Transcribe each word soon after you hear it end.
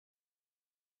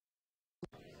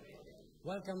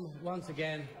Welcome once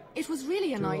again. It was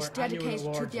really a night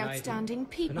dedicated to the outstanding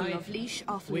people of Laois,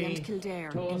 Offaly and Kildare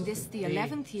in this, the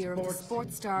 11th year of the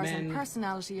Sports Stars and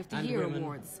Personality of the Year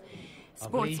Awards.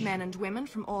 Sportsmen and women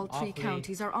from all three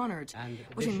counties are honoured,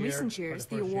 but in recent years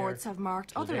the awards have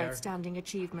marked other outstanding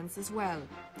achievements as well.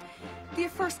 The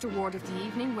first award of the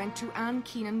evening went to Anne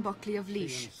Keenan-Buckley of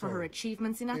Laois for her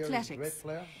achievements in athletics.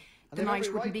 The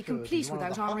night wouldn't be complete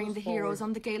without honouring the heroes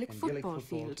on the Gaelic football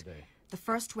field. The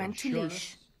first went to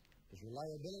Laois. His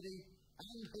reliability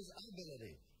and his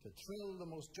ability to thrill the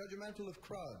most judgmental of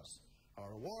crowds.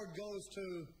 Our award goes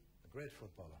to the great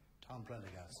footballer, Tom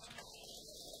Prendergast.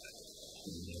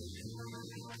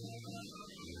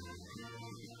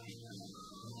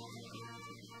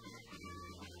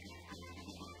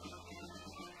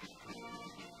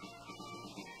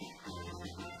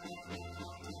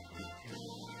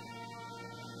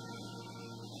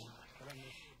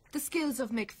 The skills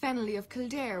of Mick Fennelly of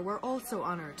Kildare were also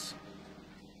honoured,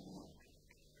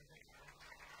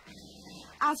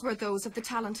 as were those of the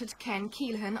talented Ken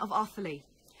Keelhan of Offaly.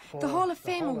 The Hall of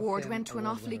Fame award went to an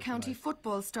Offaly County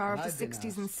football star of the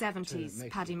 60s and 70s.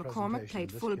 Paddy Mccormack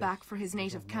played full-back for his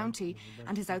native county,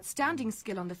 and his outstanding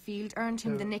skill on the field earned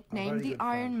him the nickname the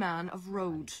Iron Man of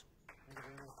Road.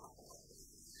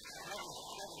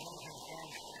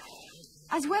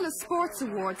 As well as sports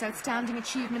awards, outstanding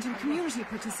achievement in community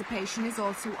participation is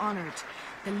also honoured.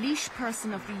 The Laois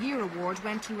Person of the Year award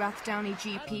went to Rathdowney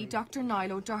GP Dr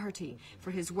Niall O'Doherty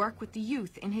for his work with the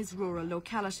youth in his rural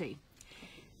locality.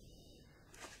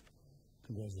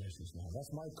 Congratulations, man.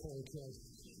 That's my call, kid.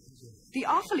 The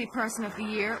Offaly Person of the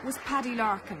Year was Paddy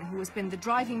Larkin, who has been the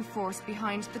driving force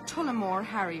behind the Tullamore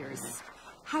Harriers.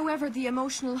 However, the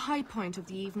emotional high point of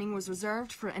the evening was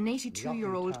reserved for an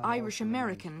 82-year-old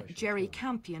Irish-American, Jerry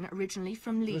Campion, originally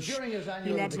from Laois.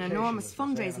 He led an enormous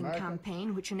fundraising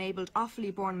campaign which enabled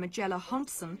Offaly-born Magella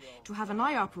Huntson to have an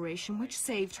eye operation which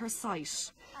saved her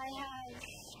sight. I have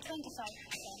 25%,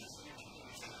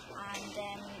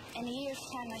 and in a year's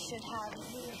time I should have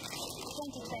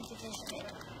 20/20 vision,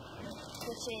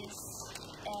 which is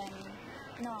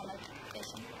normal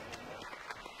vision.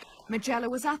 Magella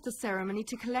was at the ceremony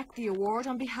to collect the award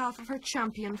on behalf of her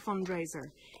champion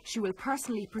fundraiser. She will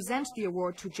personally present the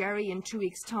award to Jerry in 2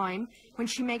 weeks' time when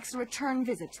she makes a return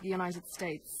visit to the United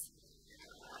States.